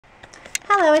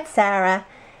Hello, it's Sarah,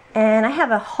 and I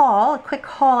have a haul, a quick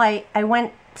haul. I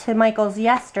went to Michael's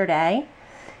yesterday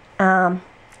and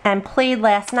played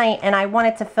last night, and I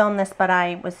wanted to film this, but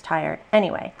I was tired.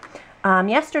 Anyway,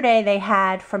 yesterday they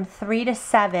had from 3 to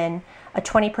 7 a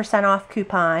 20% off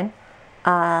coupon,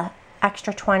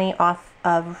 extra 20 off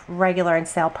of regular and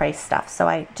sale price stuff. So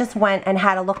I just went and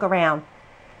had a look around.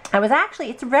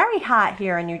 It's very hot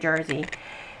here in New Jersey,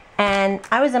 and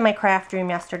I was in my craft room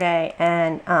yesterday,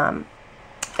 and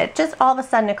it just all of a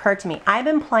sudden occurred to me, I've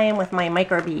been playing with my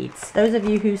micro beads. Those of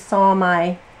you who saw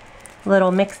my little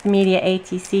mixed media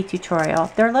ATC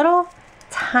tutorial, they're little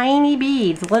tiny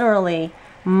beads, literally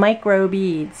micro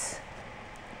beads.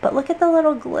 But look at the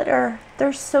little glitter.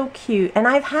 They're so cute. And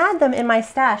I've had them in my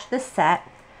stash, this set,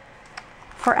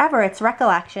 forever. It's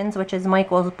Recollections, which is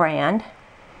Michael's brand.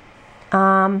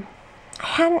 I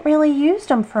hadn't really used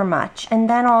them for much, and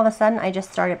then all of a sudden I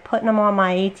just started putting them on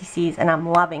my ATCs, and I'm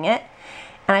loving it.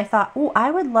 And I thought, oh,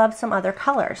 I would love some other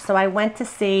colors. So I went to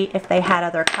see if they had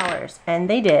other colors, and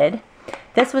they did.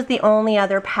 This was the only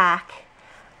other pack,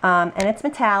 and it's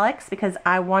metallics because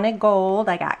I wanted gold.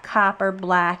 I got copper,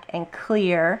 black, and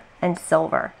clear, and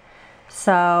silver.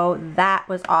 So that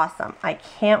was awesome. I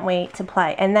can't wait to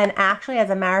play. And then actually, as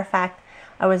a matter of fact,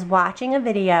 I was watching a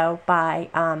video by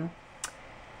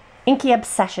Inky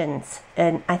Obsessions,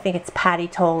 and I think it's Patty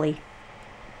Tolley.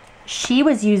 She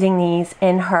was using these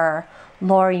in her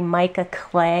Lori Mica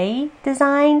clay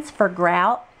designs for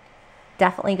grout.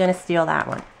 Definitely going to steal that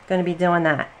one. Going to be doing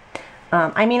that.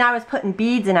 I mean, I was putting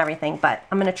beads and everything, but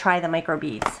I'm going to try the micro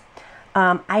beads.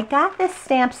 I got this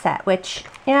stamp set, which,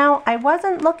 you know, I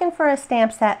wasn't looking for a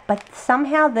stamp set, but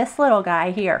somehow this little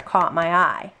guy here caught my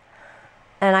eye.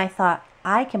 And I thought,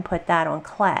 I can put that on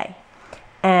clay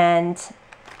and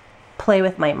play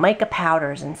with my mica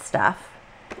powders and stuff.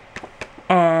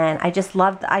 And I just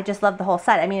loved the whole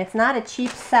set. I mean, it's not a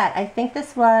cheap set. I think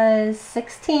this was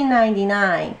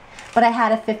 $16.99, but I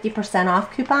had a 50%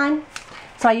 off coupon.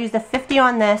 So I used a 50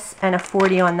 on this and a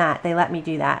 40 on that. They let me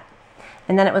do that.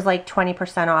 And then it was like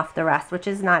 20% off the rest, which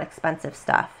is not expensive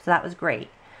stuff. So that was great.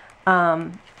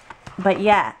 But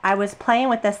yeah, I was playing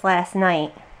with this last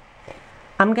night.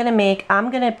 I'm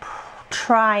gonna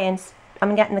try, and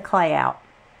I'm getting the clay out.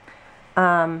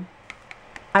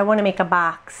 I want to make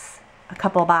a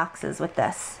couple boxes with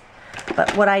this.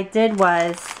 But what I did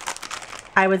was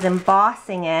I was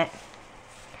embossing it.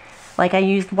 Like I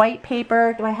used white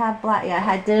paper. Do I have black? Yeah,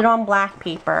 I did it on black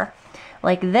paper.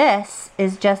 Like this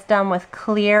is just done with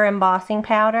clear embossing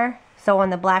powder. So on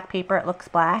the black paper it looks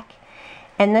black.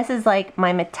 And this is like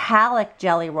my metallic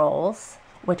jelly rolls,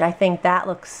 which I think that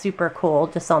looks super cool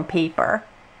just on paper.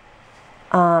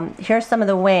 Here's some of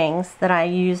the wings that I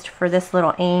used for this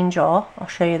little angel. I'll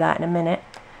show you that in a minute.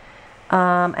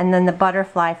 And then the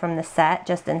butterfly from the set,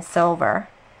 just in silver.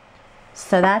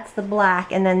 So that's the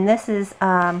black. And then this is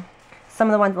some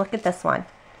of the ones. Look at this one.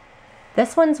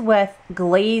 This one's with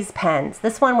glaze pens.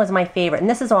 This one was my favorite. And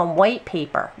this is on white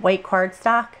paper, white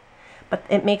cardstock. But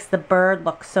it makes the bird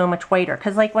look so much whiter.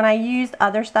 Because like when I used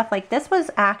other stuff, like this was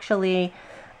actually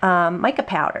mica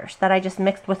powders that I just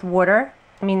mixed with water.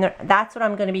 I mean, that's what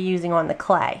I'm going to be using on the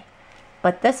clay.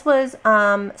 But this was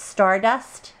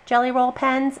Stardust Jelly Roll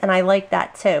pens, and I like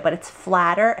that too. But it's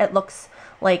flatter. It looks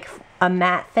like a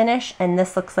matte finish, and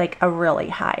this looks like a really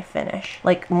high finish,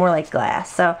 like more like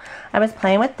glass. So I was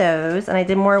playing with those, and I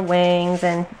did more wings,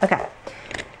 and okay.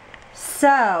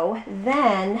 So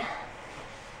then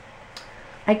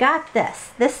I got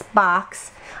this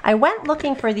box. I went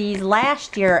looking for these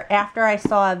last year after I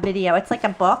saw a video. It's like a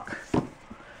book,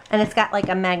 and it's got like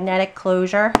a magnetic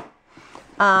closure.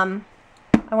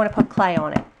 I want to put clay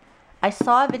on it. I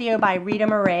saw a video by Rita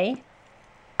Marie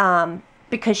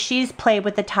because she's played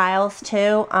with the tiles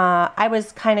too. I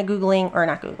was kind of Googling, or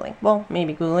not Googling, well,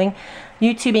 maybe Googling,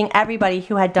 YouTubing everybody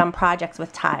who had done projects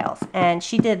with tiles. And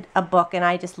she did a book, and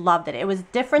I just loved it. It was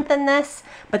different than this,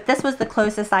 but this was the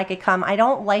closest I could come. I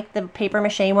don't like the paper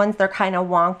mache ones. They're kind of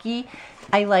wonky.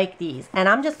 I like these. And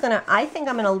I think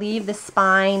I'm gonna leave the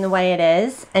spine the way it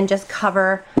is and just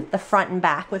cover the front and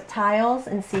back with tiles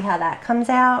and see how that comes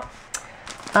out.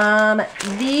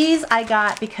 These I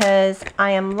got because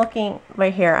I am looking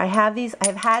right here. I've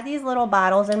had these little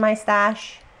bottles in my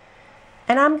stash,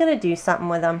 and I'm gonna do something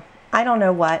with them. I don't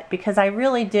know what, because I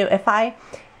really do.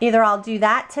 Either I'll do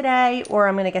that today, or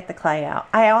I'm gonna get the clay out.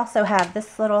 I also have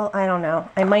this little, I don't know,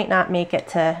 I might not make it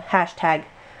to hashtag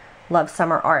Love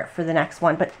Summer Art for the next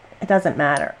one, but it doesn't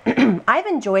matter. I've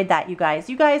enjoyed that, you guys.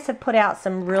 You guys have put out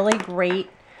some really great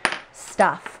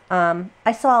stuff.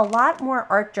 I saw a lot more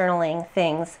art journaling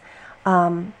things.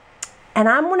 And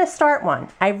I'm going to start one.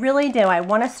 I really do. I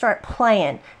want to start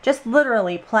playing, just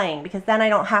literally playing, because then I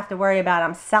don't have to worry about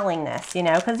I'm selling this, you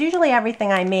know, because usually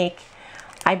everything I make,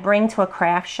 I bring to a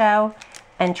craft show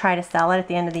and try to sell it at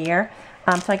the end of the year.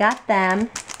 So I got them.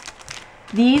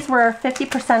 These were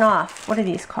 50% off. What are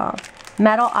these called?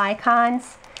 Metal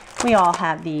icons. We all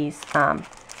have these.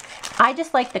 I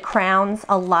just like the crowns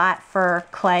a lot for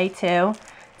clay too,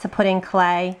 to put in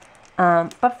clay.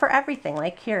 But for everything,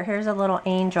 like here's a little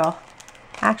angel.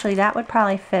 Actually, that would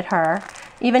probably fit her,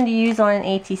 even to use on an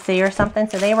ATC or something.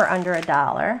 So they were under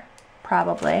 $1,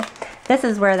 probably. This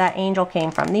is where that angel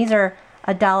came from. These are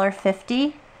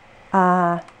 $1.50.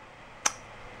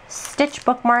 Stitch It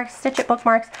bookmarks.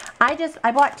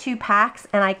 I bought 2 packs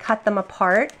and I cut them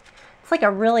apart. It's like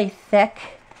a really thick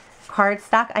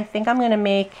cardstock. I think I'm going to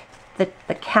make the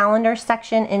calendar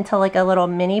section into like a little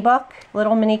mini book,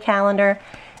 little mini calendar,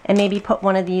 and maybe put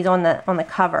one of these on the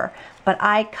cover. But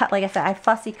I cut, like I said, I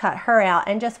fussy cut her out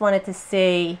and just wanted to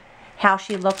see how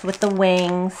she looked with the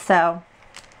wings. So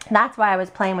that's why I was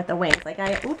playing with the wings. Like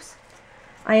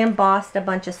I embossed a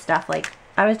bunch of stuff. Like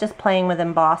I was just playing with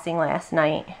embossing last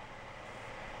night.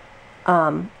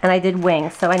 And I did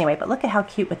wings. So anyway, but look at how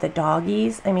cute with the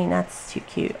doggies. I mean, that's too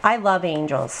cute. I love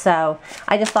angels. So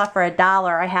I just thought for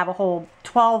 $1, I have a whole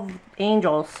 12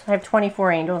 angels. I have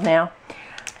 24 angels now.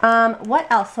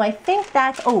 What else? So I think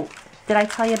that's, oh, did I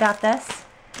tell you about this?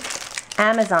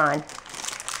 Amazon.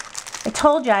 I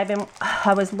told you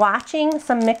I was watching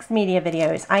some mixed media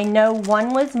videos. I know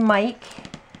one was Mike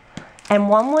and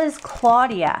one was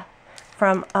Claudia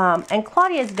from, and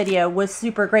Claudia's video was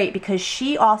super great because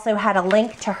she also had a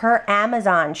link to her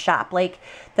Amazon shop. Like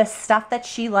the stuff that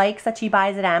she likes that she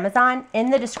buys at Amazon, in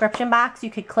the description box,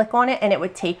 you could click on it and it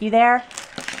would take you there.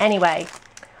 Anyway,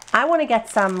 I want to get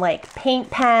some like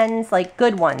paint pens, like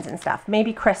good ones and stuff.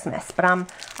 Maybe Christmas. But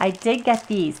I did get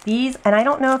these. And I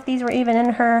don't know if these were even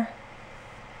in her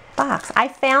box. I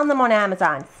found them on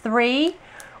Amazon. 3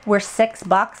 were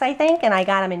 $6, I think, and I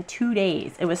got them in 2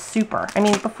 days. It was super. I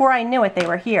mean, before I knew it, they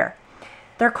were here.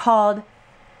 They're called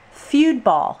Feud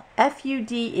Ball.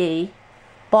 F-U-D-E.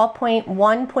 Ballpoint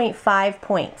 1.5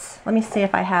 points. Let me see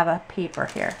if I have a paper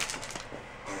here.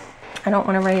 I don't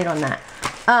want to write it on that.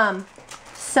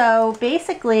 So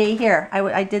basically, here,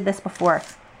 I did this before.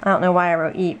 I don't know why I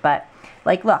wrote eat, but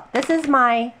like, look, this is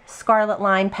my Scarlet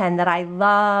Line pen that I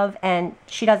love, and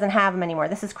she doesn't have them anymore.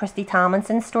 This is Christy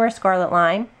Tomlinson's store, Scarlet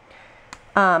Line.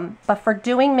 But for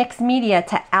doing mixed media,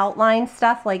 to outline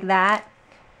stuff like that,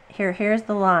 here's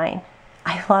the line.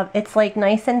 I love, it's like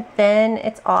nice and thin.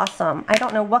 It's awesome. I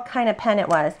don't know what kind of pen it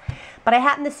was, but I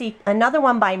happened to see another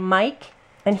one by Mike.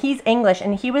 And he's English,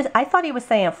 and I thought he was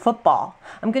saying football.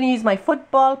 I'm going to use my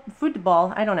football,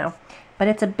 I don't know. But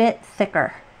it's a bit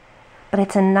thicker. But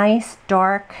it's a nice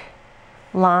dark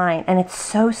line, and it's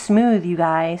so smooth, you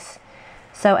guys.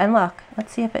 So, and look,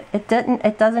 let's see if it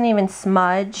doesn't even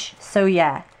smudge. So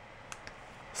yeah.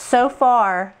 So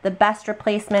far, the best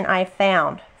replacement I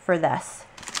found for this.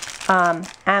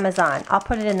 Amazon. I'll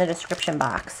put it in the description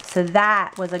box. So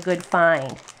that was a good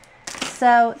find.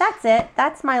 So that's it.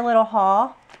 That's my little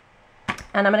haul.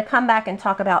 And I'm going to come back and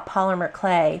talk about polymer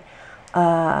clay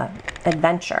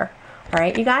adventure. All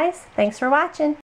right, you guys. Thanks for watching.